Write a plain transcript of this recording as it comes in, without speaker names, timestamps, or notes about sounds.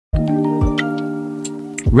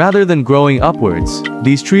Rather than growing upwards,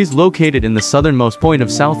 these trees located in the southernmost point of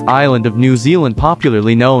South Island of New Zealand,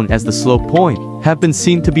 popularly known as the Slope Point, have been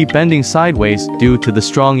seen to be bending sideways due to the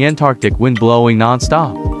strong Antarctic wind blowing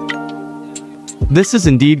non-stop. This is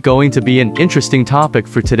indeed going to be an interesting topic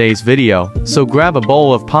for today's video, so grab a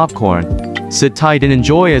bowl of popcorn, sit tight and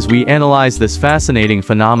enjoy as we analyze this fascinating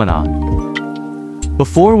phenomenon.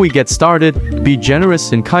 Before we get started, be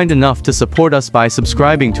generous and kind enough to support us by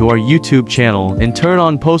subscribing to our YouTube channel and turn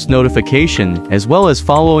on post notification, as well as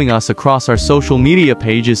following us across our social media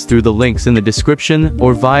pages through the links in the description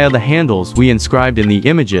or via the handles we inscribed in the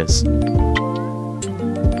images.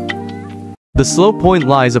 The Slope Point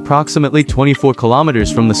lies approximately 24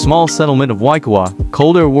 kilometers from the small settlement of Waikawa.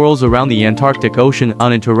 Colder whirls around the Antarctic Ocean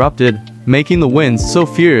uninterrupted, making the winds so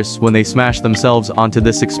fierce when they smash themselves onto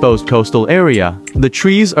this exposed coastal area. The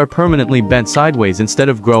trees are permanently bent sideways instead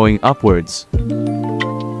of growing upwards.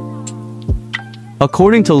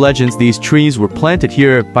 According to legends, these trees were planted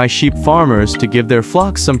here by sheep farmers to give their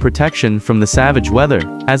flocks some protection from the savage weather.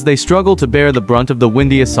 As they struggle to bear the brunt of the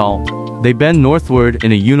windy assault, they bend northward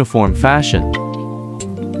in a uniform fashion.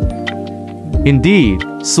 Indeed,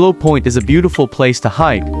 Slope Point is a beautiful place to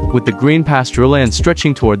hike, with the green pastureland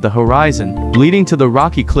stretching toward the horizon, leading to the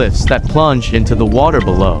rocky cliffs that plunge into the water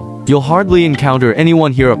below. You'll hardly encounter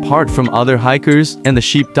anyone here apart from other hikers and the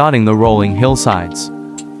sheep dotting the rolling hillsides.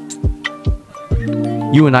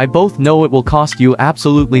 You and I both know it will cost you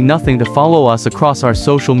absolutely nothing to follow us across our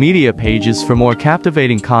social media pages for more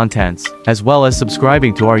captivating contents, as well as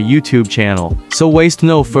subscribing to our YouTube channel. So waste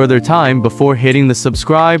no further time before hitting the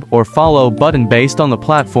subscribe or follow button based on the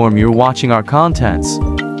platform you're watching our contents.